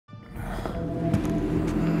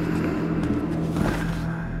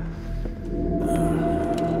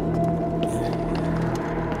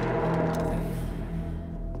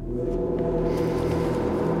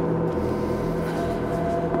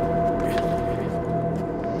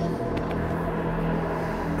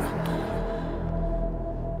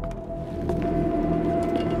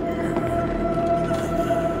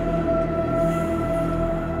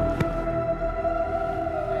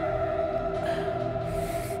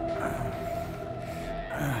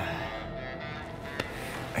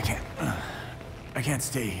can't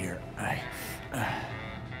stay here.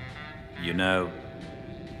 You know,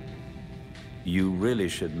 you really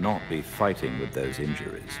should not be fighting with those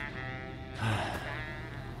injuries.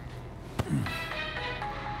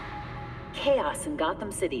 Chaos in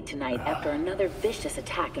Gotham City tonight after another vicious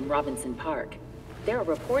attack in Robinson Park. There are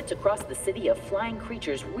reports across the city of flying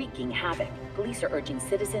creatures wreaking havoc. Police are urging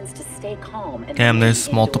citizens to stay calm and damn, there's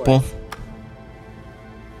remain multiple.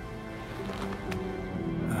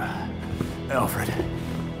 Alfred.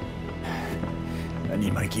 I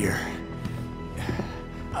need my gear.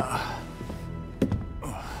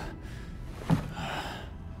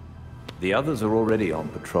 The others are already on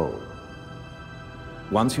patrol.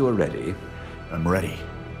 Once you are ready... I'm ready.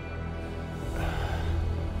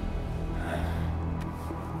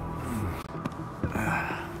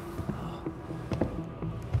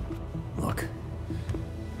 Look.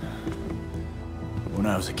 When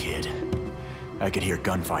I was a kid, I could hear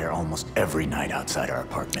gunfire almost every night outside our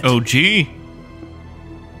apartment. Oh, gee.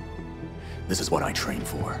 This is what I trained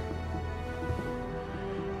for.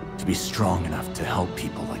 To be strong enough to help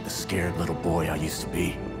people like the scared little boy I used to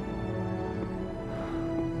be.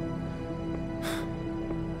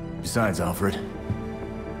 Besides, Alfred,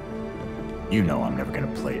 you know I'm never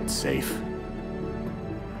gonna play it safe.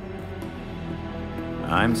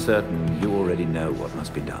 I'm certain you already know what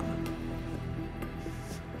must be done.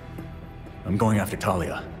 I'm going after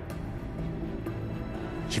Talia.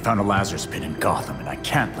 She found a Lazarus pit in Gotham, and I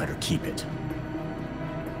can't let her keep it.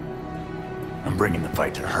 I'm bringing the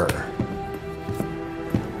fight to her.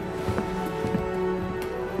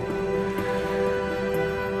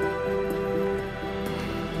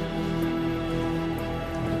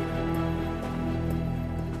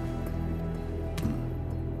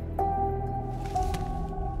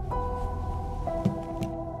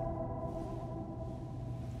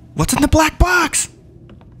 What's in the black box?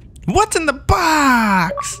 What's in the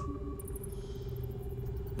box?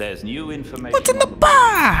 There's new information. What's in the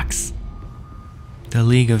box? The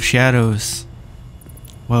League of Shadows.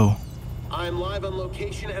 Whoa. I'm live on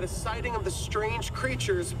location at a sighting of the strange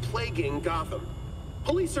creatures plaguing Gotham.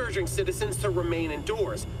 Police urging citizens to remain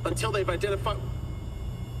indoors until they've identified...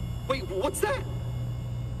 Wait, what's that?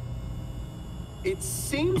 It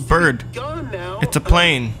seems A bird. to be gone now. It's a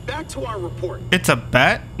plane. Back to our report. It's a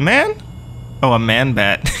bat? Man? Oh, a man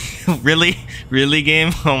bat. Really? Really,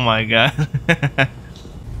 game? Oh my god.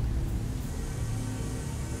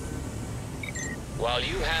 While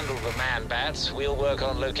you handle the man bats, we'll work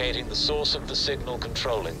on locating the source of the signal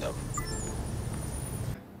controlling them.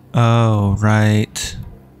 Oh, right.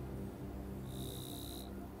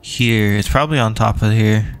 Here. It's probably on top of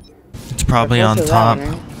here. It's probably on top.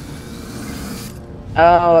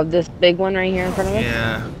 Oh, this big one right here in front of us?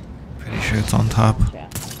 Yeah. Pretty sure it's on top. Yeah.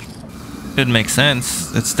 It makes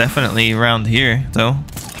sense. It's definitely around here, though.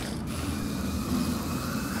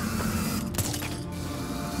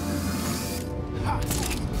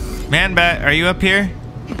 Man bat, are you up here?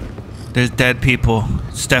 There's dead people.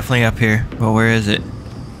 It's definitely up here. But where is it?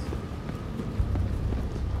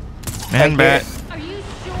 Man bat. Are you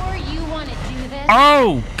sure you want to do this?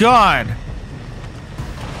 Oh, God.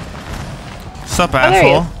 Sup,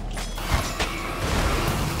 asshole?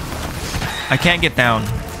 I can't get down.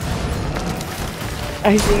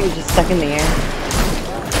 I think you're just stuck in the air.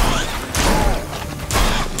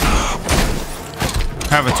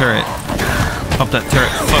 Have a turret. Hope that turret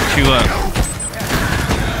fucks you up.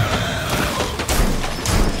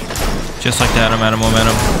 Just like that, I'm out of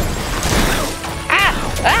momentum. Ah!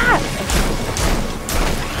 Ah!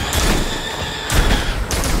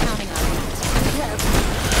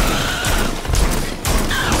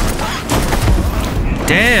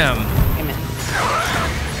 Damn!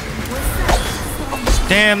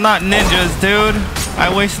 Damn, not ninjas, dude. I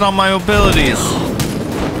wasted all my abilities.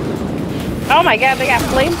 Oh my god, they got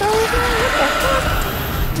flamethrowers now?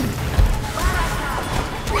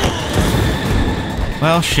 What the fuck?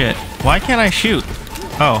 Well, shit. Why can't I shoot?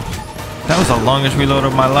 Oh, that was the longest reload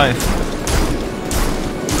of my life.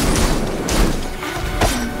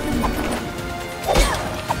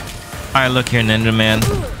 Alright, look here, Ninja Man.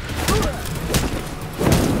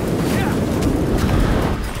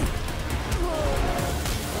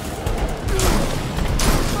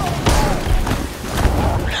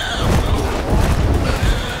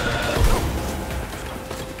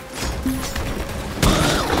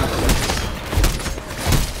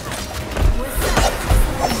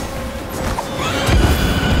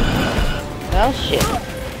 Well, shit.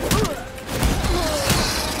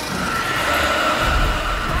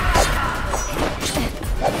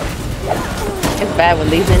 It's bad when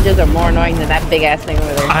these ninjas are more annoying than that big ass thing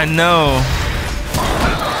over there. I know.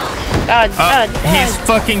 He's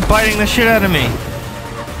fucking biting the shit out of me.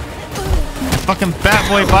 Fucking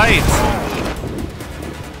Batboy bites.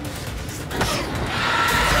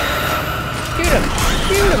 Shoot him!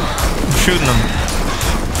 Shoot him! I'm shooting him.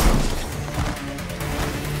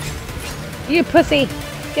 You pussy!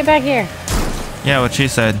 Get back here! Yeah, what she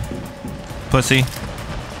said. Pussy.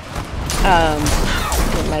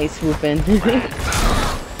 Nice swooping.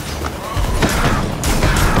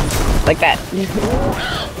 Like that.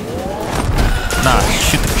 Nah,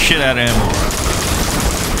 shoot the shit out of him.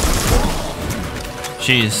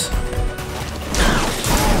 Jeez.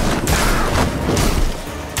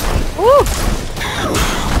 Woo!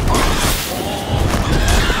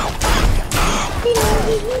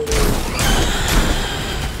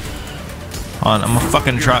 Hold on, I'm gonna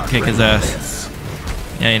fucking drop kick his ass.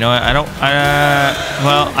 Yeah, you know what?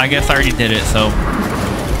 Well, I guess I already did it, so.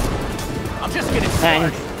 I'm just getting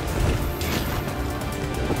Nice.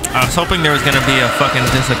 I was hoping there was gonna be a fucking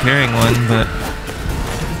disappearing one, but.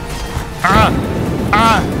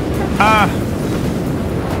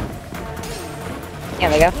 Yeah,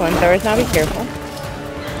 they got flamethrowers now, be careful.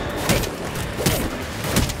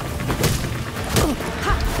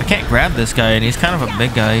 I can't grab this guy, and he's kind of a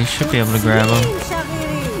big guy. You should be able to grab him.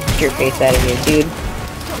 Get your face out of here, dude.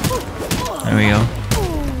 There we go.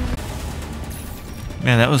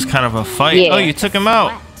 Man, that was kind of a fight. Yeah. Oh, you took him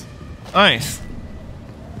out. Nice.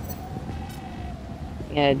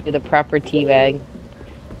 Yeah, do the proper teabag.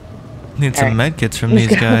 Need some med kits from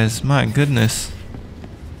these guys. My goodness.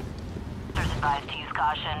 I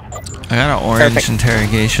got an orange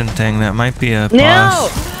interrogation thing. That might be a boss. No!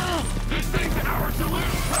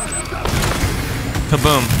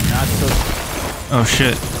 Kaboom. Oh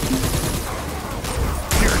shit.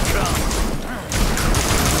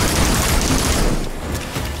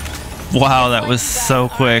 Wow, that was so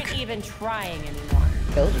quick. Even trying anymore.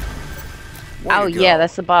 Oh yeah,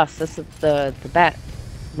 that's the boss. That's the bat.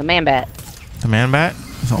 The man bat. The man bat?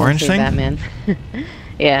 The orange thing? Batman.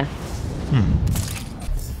 Yeah.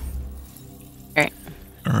 Alright.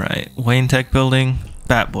 Alright. Wayne Tech Building.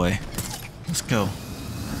 Batboy. Let's go.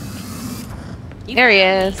 There he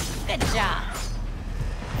is. Good job.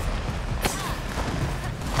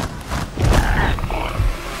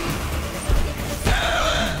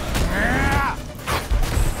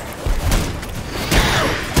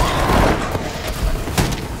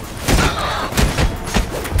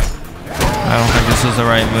 I don't think this is the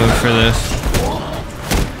right move for this.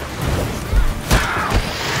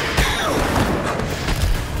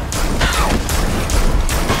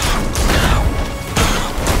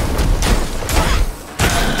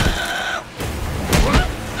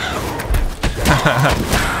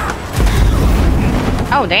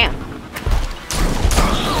 Oh damn.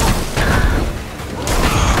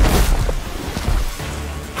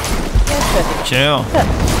 Chill.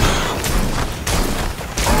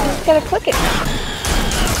 Just gotta click it.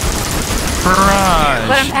 Barrage.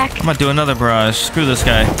 Let him back. I'm gonna do another barrage. Screw this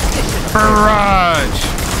guy. Barrage.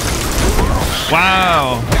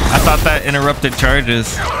 Wow. I thought that interrupted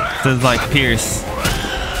charges. Does like pierce.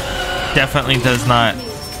 Definitely does not.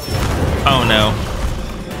 Oh no.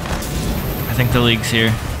 I think the league's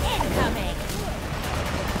here. Incoming.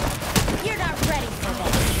 You're not ready for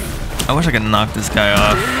this. I wish I could knock this guy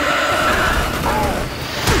off.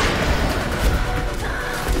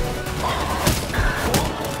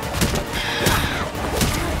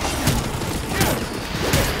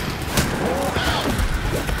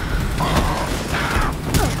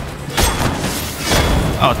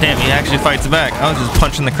 Oh damn, he actually fights back. I was just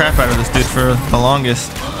punching the crap out of this dude for the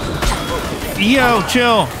longest. Yo,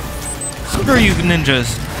 chill. Screw you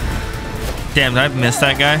ninjas. Damn, did I miss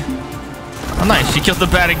that guy? Oh nice, she killed the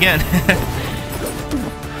bat again.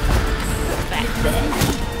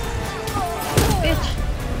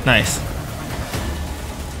 Nice.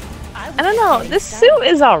 I don't know. This suit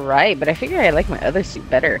is alright, but I figure I like my other suit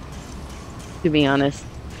better. To be honest.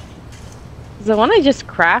 The one I just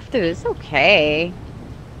crafted is okay.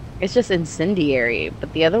 It's just incendiary,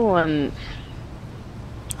 but the other one...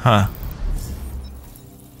 Huh.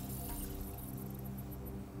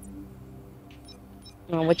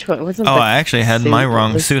 Oh, which one? Wasn't Oh, the I actually had suit my that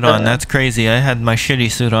wrong was suit the- on. That's crazy. I had my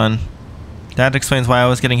shitty suit on. That explains why I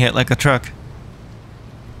was getting hit like a truck.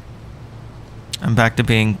 I'm back to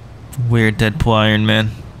being weird Deadpool Iron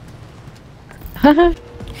Man.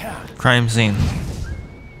 Crime scene.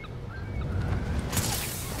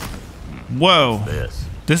 Whoa.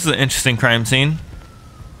 This is an interesting crime scene.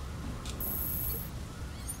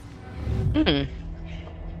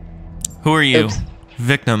 Who are you? Oops.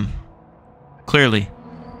 Victim. Clearly.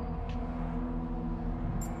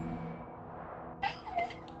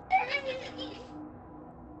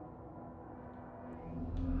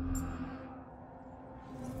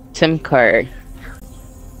 SIM card.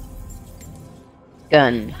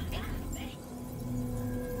 Gun.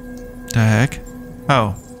 The heck?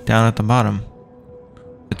 Oh, down at the bottom.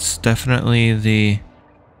 It's definitely the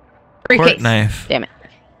Briefcase. court knife. Damn it.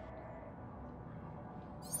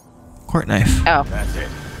 Court knife. Oh. That's it.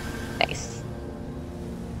 Nice.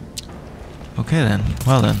 Okay then.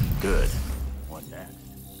 Well then. Good. What next?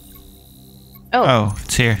 Oh. Oh,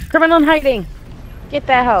 it's here. Criminal in hiding. Get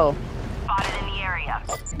that hoe. Spotted in the area.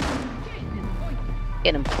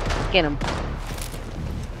 Get him. Get him.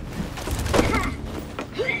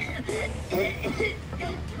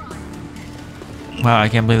 Wow, I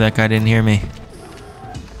can't believe that guy didn't hear me.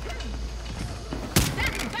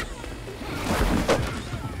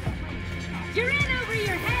 You're in over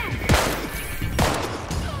your head.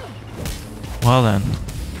 Well then.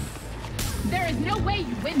 There is no way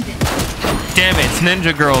you win this. Damn it, it's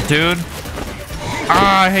Ninja Girl, dude.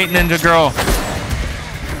 Ah, I hate Ninja Girl.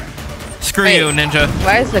 Screw Wait. you, Ninja.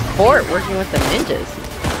 Why is the court working with the ninjas?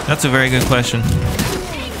 That's a very good question.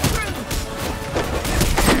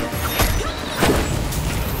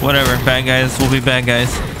 Whatever, bad guys will be bad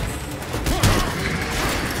guys.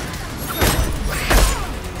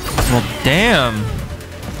 Well, damn.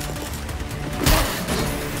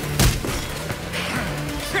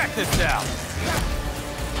 Check this out.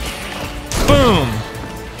 Boom.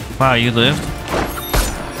 Wow, you lived?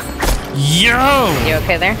 Yo! You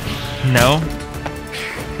okay there? No.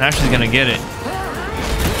 Now she's gonna get it.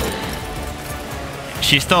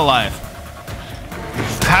 She's still alive.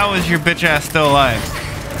 How is your bitch ass still alive?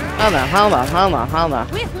 Hold on, hold on, hold on, hold on.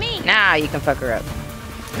 With me. Now you can fuck her up.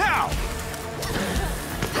 Now.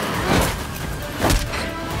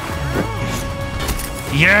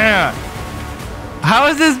 Yeah! How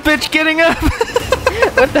is this bitch getting up?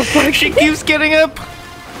 What the fuck? She keeps getting up.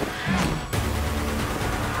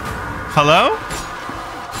 Hello?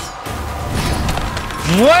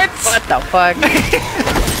 What? What the fuck?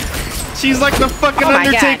 She's like the fucking Oh my God.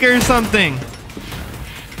 Undertaker or something.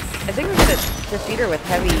 I think we should defeat her with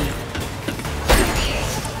heavy.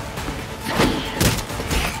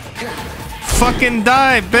 Fucking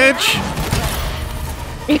die, bitch.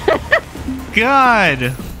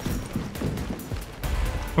 God.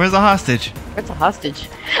 Where's the hostage? Where's a hostage?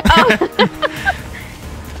 Oh!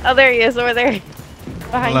 Oh, there he is, over there.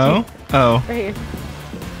 Behind Hello? you. Oh. Right here.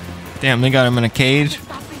 Damn, they got him in a cage.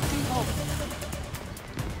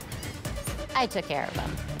 I took care of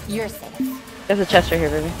them. You're safe. There's a chest right here,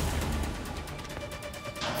 baby.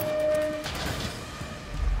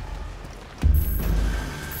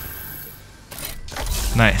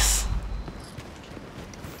 Nice.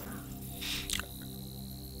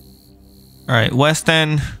 Alright, West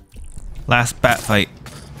End. Last bat fight.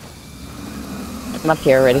 I'm up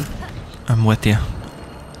here already. I'm with you.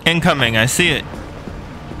 Incoming, I see it.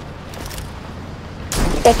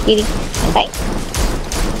 Yes, cutie. Bye.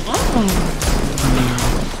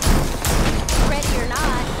 Ready or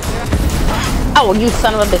not, Oh, you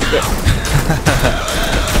son of a biscuit.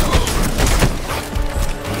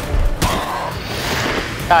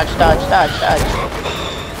 Dodge, dodge, dodge, dodge.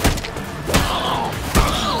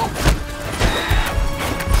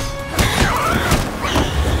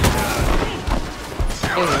 I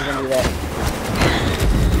knew he was gonna do that.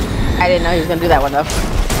 I didn't know he was gonna do that one though.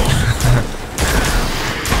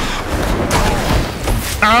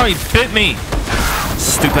 Oh, he bit me!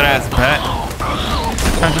 Stupid ass bat.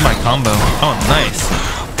 Trying to do my combo. Oh, nice.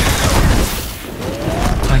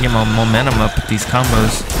 I get my momentum up with these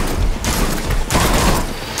combos.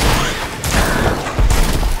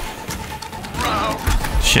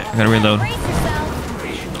 Shit, I gotta reload. brace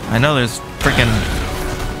yourself. I know there's freaking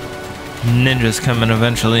ninjas coming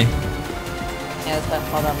eventually. Yeah, that's what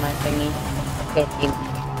hold on my thingy. Okay.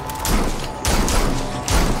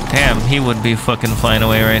 Damn, he would be fucking flying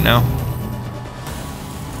away right now.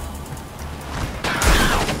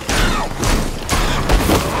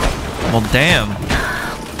 Well, damn.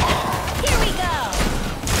 Here we go.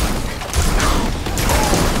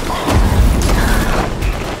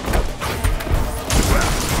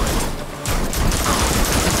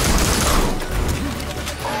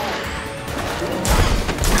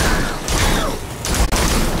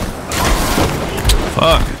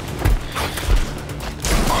 Fuck.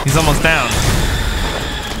 He's almost down.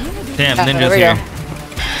 Damn, there ninjas we here. go.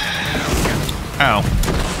 Ow.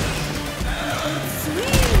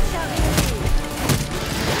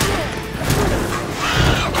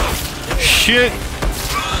 Shit.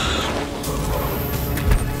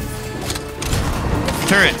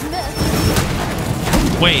 Turret.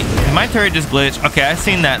 Wait, did my turret just glitch? Okay, I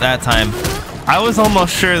seen that time. I was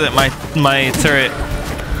almost sure that my turret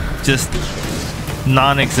just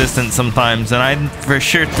non-existent sometimes, and I for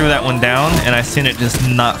sure threw that one down, and I seen it just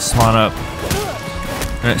not spawn up,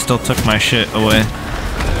 and it still took my shit away.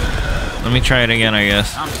 Let me try it again, I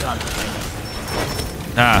guess.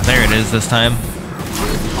 Ah, there it is this time.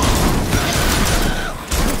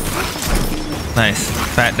 Nice.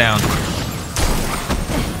 Fat down.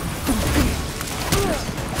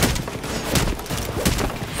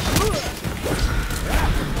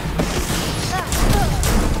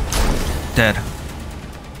 Dead.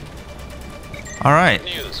 All right.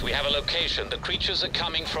 News. We have a location. The creatures are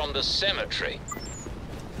coming from the cemetery.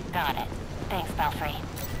 Got it. Thanks, Belfry.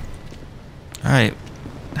 All right.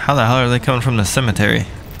 How the hell are they coming from the cemetery?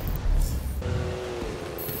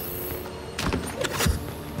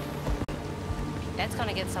 That's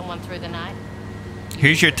gonna get someone through the night.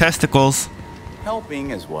 Here's your testicles.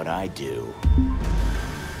 Helping is what I do.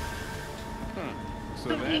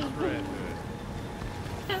 So that's Red Hood.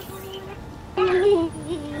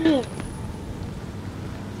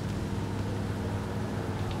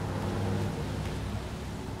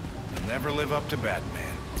 Never live up to Batman.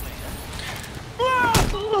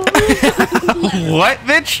 What,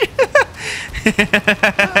 bitch?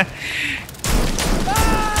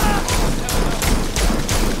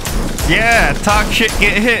 Yeah, talk shit,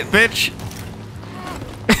 get hit, bitch.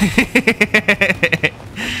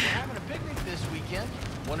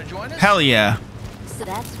 Hell yeah. So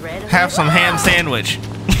that's Red Hood. Have some ham sandwich.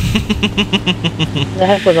 The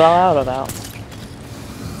heck was all out about?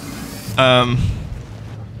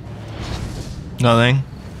 Nothing.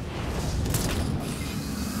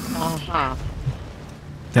 Uh-huh.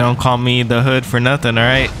 They don't call me the hood for nothing,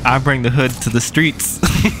 alright? I bring the hood to the streets.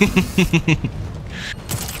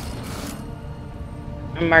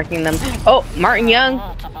 I'm marking them. Oh, Martin Young.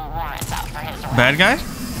 Bad guy?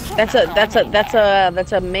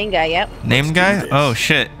 That's a main guy, yep. Named guy? Oh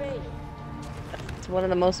shit. It's one of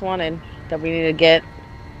the most wanted that we need to get.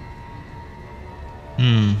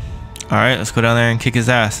 Alright, let's go down there and kick his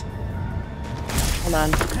ass. Hold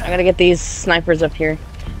on. I gotta get these snipers up here.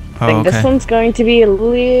 I Oh, think this okay. one's going to be a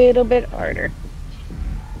little bit harder.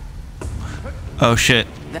 Oh shit.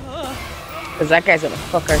 Because that guy's gonna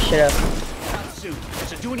fuck our shit up.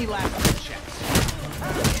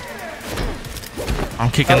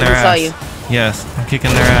 I'm kicking Oh, their he ass. saw you. Yes, I'm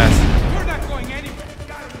kicking their ass.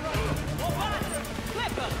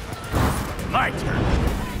 My turn.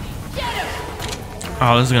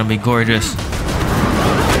 Oh, this is gonna be gorgeous.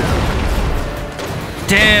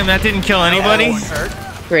 Damn, that didn't kill anybody?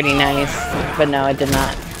 Pretty nice. But no, it did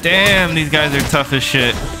not. Damn, these guys are tough as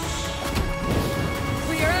shit.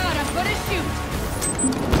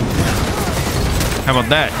 How about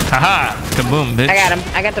that? Haha! Kaboom, bitch. I got him.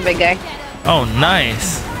 I got the big guy. Oh,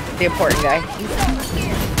 nice. The important guy.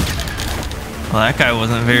 Well, that guy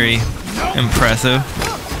wasn't very impressive.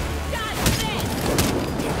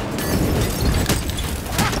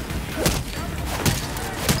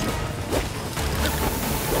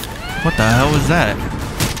 What the hell was that?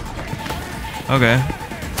 Okay.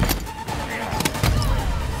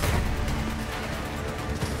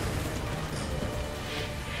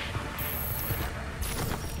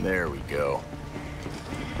 There we go.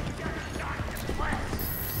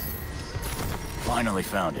 Finally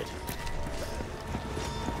found it.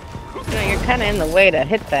 You know, you're kind of in the way to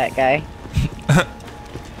hit that guy.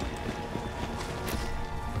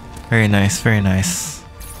 Very nice, very nice.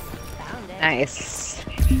 Nice.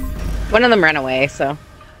 One of them ran away, so.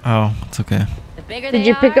 Oh, it's okay. Did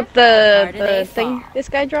you pick up the thing this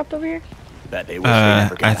guy dropped over here? That they wish they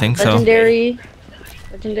never got I think so. Legendary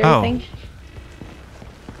Oh. thing?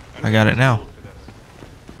 I got it now.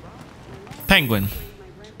 Penguin.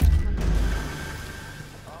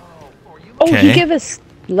 Oh, Okay. you give us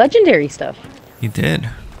legendary stuff. You did.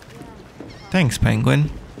 Thanks,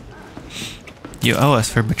 Penguin. You owe us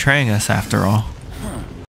for betraying us after all.